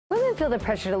women feel the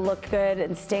pressure to look good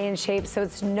and stay in shape, so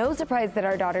it's no surprise that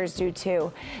our daughters do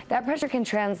too. That pressure can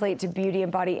translate to beauty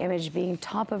and body image being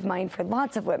top of mind for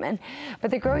lots of women.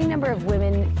 But the growing number of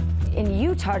women in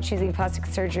Utah choosing plastic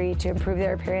surgery to improve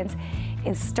their appearance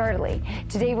is startling.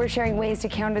 Today we're sharing ways to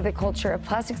counter the culture of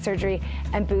plastic surgery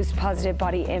and boost positive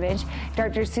body image.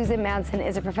 Dr. Susan Madsen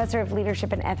is a professor of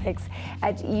leadership and ethics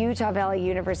at Utah Valley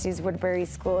University's Woodbury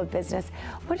School of Business.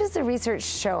 What does the research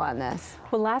show on this?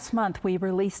 Well, last month we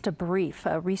released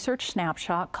a research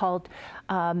snapshot called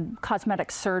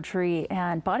Cosmetic Surgery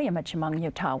and Body Image Among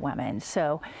Utah Women.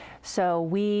 So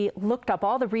we looked up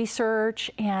all the research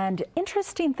and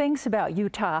interesting things about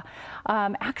Utah.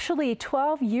 Actually,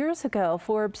 12 years ago,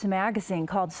 Forbes magazine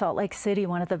called Salt Lake City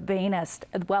one of the vainest,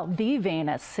 well, the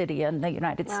vainest city in the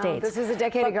United States. This was a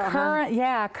decade ago, huh?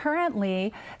 Yeah,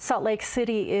 currently Salt Lake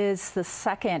City is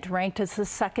ranked as the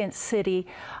second city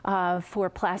for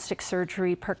plastic surgery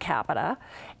per capita,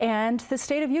 and the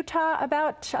state of Utah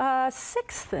about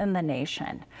sixth in the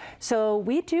nation. So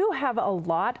we do have a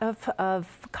lot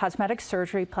of cosmetic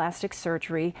surgery, plastic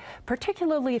surgery,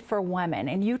 particularly for women.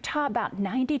 In Utah, about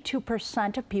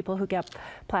 92% of people who get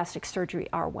plastic surgery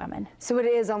are women. So it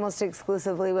is almost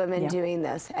exclusively women doing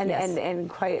this, and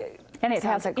it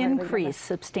has increased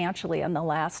substantially in the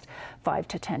last 5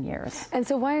 to 10 years. And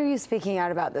so why are you speaking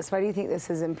out about this? Why do you think this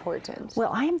is important?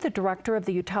 Well, I am the director of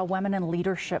the Utah Women in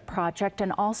Leadership Project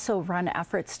and also run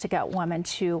efforts to get women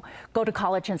to go to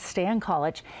college and stay in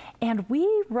college. And we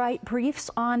write briefs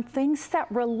on things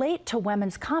that relate to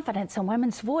women's confidence and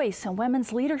women's voice and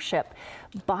women's leadership.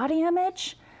 Body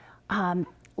image,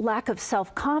 lack of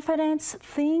self-confidence,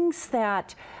 things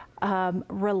that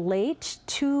relate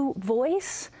to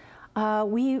voice,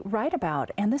 we write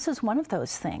about, and this is one of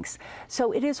those things.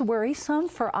 So it is worrisome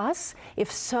for us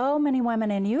if so many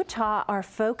women in Utah are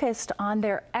focused on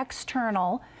their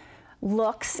external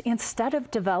looks instead of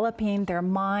developing their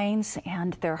minds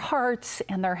and their hearts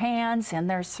and their hands and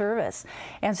their service.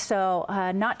 And so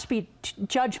not to be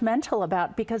judgmental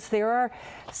about, because there are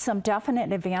some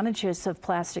definite advantages of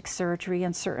plastic surgery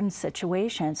in certain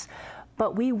situations,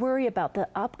 but we worry about the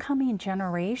upcoming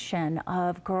generation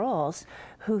of girls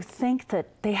who think that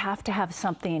they have to have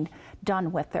something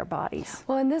done with their bodies.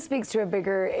 Well, and this speaks to a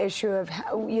bigger issue of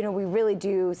how, we really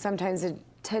do sometimes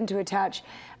tend to attach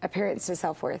appearance to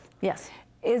self-worth. Yes.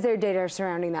 Is there data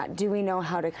surrounding that? Do we know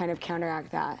how to kind of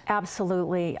counteract that?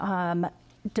 Absolutely.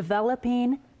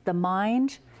 Developing the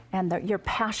mind and your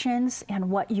passions and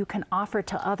what you can offer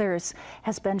to others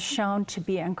has been shown to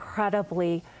be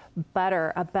incredibly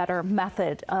a better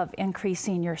method of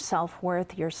increasing your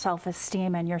self-worth, your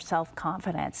self-esteem, and your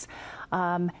self-confidence.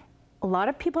 A lot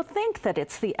of people think that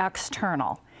it's the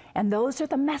external, and those are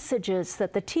the messages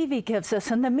that the TV gives us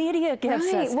and the media gives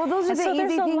us. Well, those are the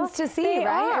easy things to see,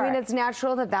 right? I mean, it's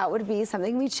natural that would be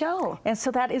something we show. And so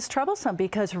that is troublesome,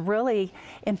 because really,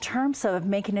 in terms of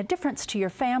making a difference to your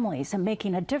families and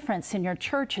making a difference in your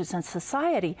churches and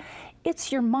society,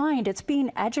 it's your mind, it's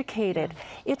being educated.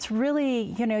 It's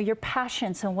really, your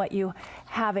passions and what you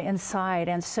have inside.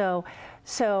 And so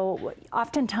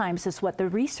oftentimes is what the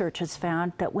research has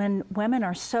found, that when women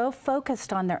are so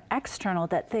focused on their external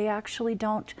that they actually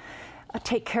don't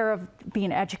take care of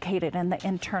being educated in the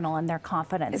internal and their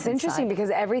confidence. It's interesting because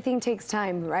everything takes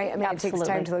time, right? I mean, Absolutely. It takes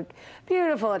time to look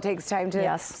beautiful, it takes time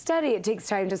to study, it takes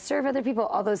time to serve other people,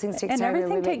 all those things take time. And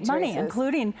everything takes money,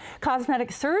 including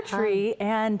cosmetic surgery.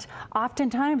 And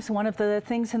oftentimes one of the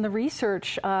things in the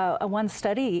research, one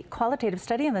study, qualitative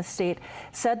study in the state,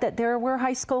 said that there were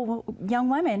high school young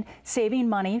women saving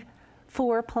money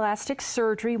for plastic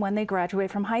surgery when they graduate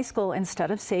from high school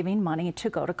instead of saving money to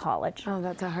go to college. Oh,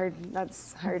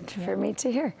 that's hard for me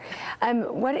to hear.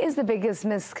 What is the biggest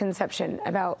misconception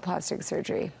about plastic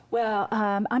surgery? Well,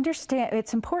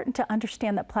 it's important to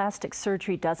understand that plastic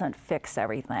surgery doesn't fix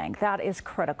everything. That is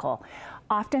critical.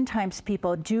 Oftentimes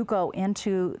people do go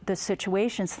into the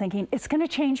situations thinking it's going to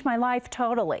change my life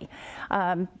totally.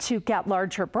 To get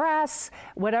larger breasts,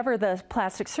 whatever the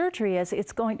plastic surgery is,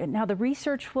 it's going to, now the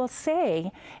research will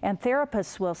say, and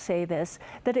therapists will say this,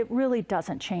 that it really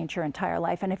doesn't change your entire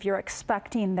life. And if you're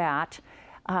expecting that,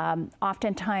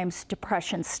 oftentimes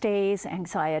depression stays,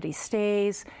 anxiety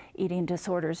stays, eating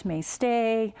disorders may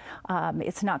stay.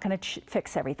 It's not going to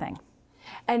fix everything.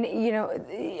 And, you know,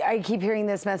 I keep hearing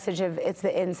this message of it's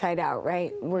the inside out,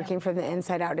 right? Working from the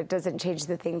inside out. It doesn't change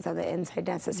the things on the inside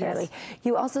necessarily. Yes.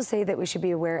 You also say that we should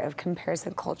be aware of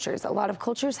comparison cultures. A lot of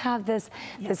cultures have this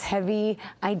heavy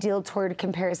ideal toward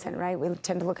comparison, right? We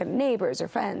tend to look at neighbors or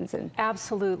friends. And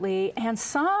absolutely. And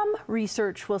some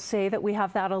research will say that we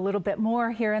have that a little bit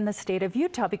more here in the state of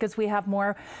Utah because we have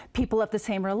more people of the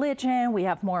same religion. We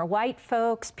have more white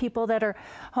folks, people that are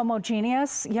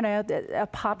homogeneous, you know, a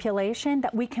population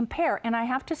that we compare. And I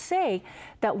have to say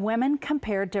that women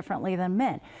compare differently than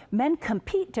men. Men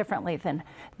compete differently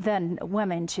than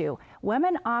women do.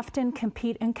 Women often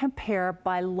compete and compare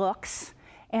by looks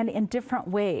and in different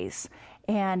ways.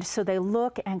 And so they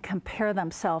look and compare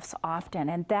themselves often.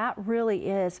 And that really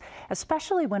is,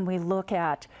 especially when we look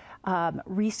at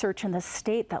research in the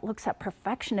state that looks at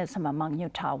perfectionism among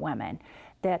Utah women,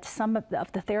 that some of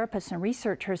the therapists and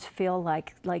researchers feel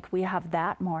like we have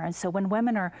that more. And so when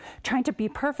women are trying to be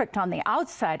perfect on the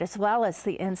outside as well as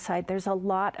the inside, there's a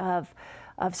lot of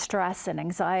stress and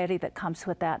anxiety that comes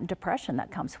with that and depression that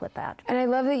comes with that. And I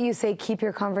love that you say keep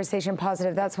your conversation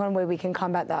positive. That's one way we can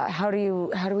combat that. How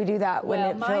do we do that when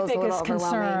it feels a little overwhelming? My biggest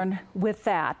concern with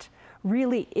that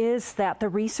really is that the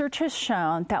research has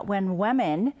shown that when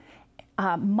women,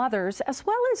 mothers, as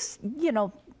well as, you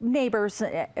know, neighbors,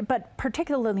 but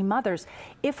particularly mothers,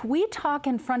 if we talk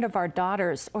in front of our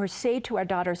daughters or say to our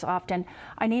daughters often,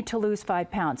 I need to lose 5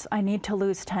 pounds, I need to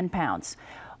lose 10 pounds,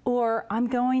 or I'm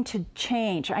going to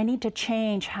change, I need to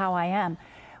change how I am.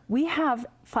 We have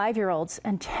 5-year-olds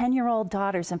and 10-year-old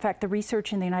daughters. In fact, the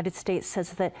research in the United States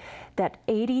says that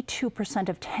 82%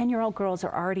 of 10-year-old girls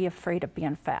are already afraid of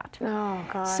being fat. Oh,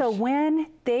 gosh. So when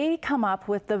they come up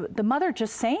with the mother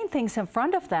just saying things in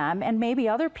front of them, and maybe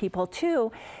other people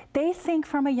too, they think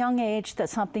from a young age that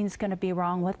something's going to be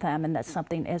wrong with them and that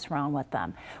something is wrong with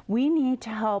them. We need to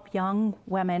help young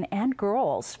women and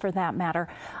girls, for that matter,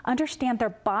 understand their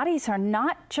bodies are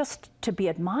not just to be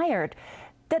admired,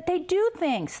 that they do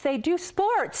things, they do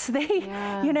sports, they,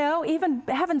 you know, even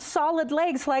having solid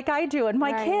legs like I do and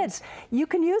my kids, you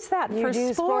can use that for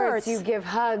sports. You give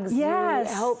hugs, you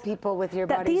help people with your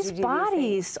bodies. That these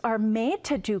bodies are made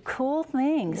to do cool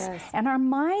things, and our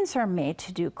minds are made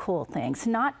to do cool things,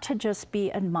 not to just be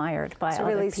admired by other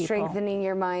really people. Strengthening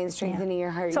your mind, strengthening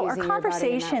your heart, so using our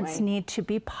conversations need to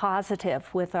be positive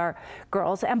with our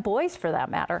girls and boys for that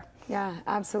matter. Yeah,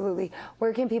 absolutely.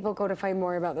 Where can people go to find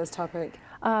more about this topic?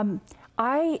 On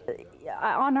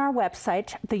our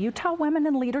website, the Utah Women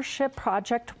in Leadership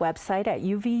Project website at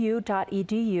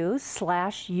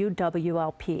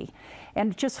uvu.edu/UWLP.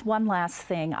 And just one last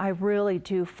thing, I really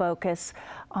do focus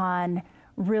on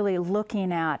really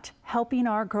looking at helping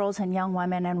our girls and young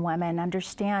women and women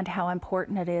understand how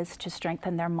important it is to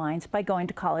strengthen their minds by going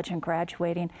to college and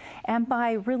graduating, and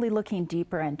by really looking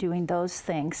deeper and doing those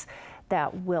things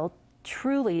that will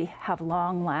truly have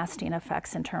long-lasting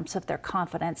effects in terms of their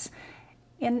confidence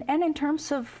and in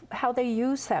terms of how they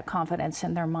use that confidence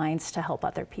in their minds to help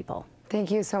other people. Thank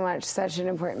you so much. Such an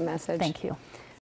important message. Thank you.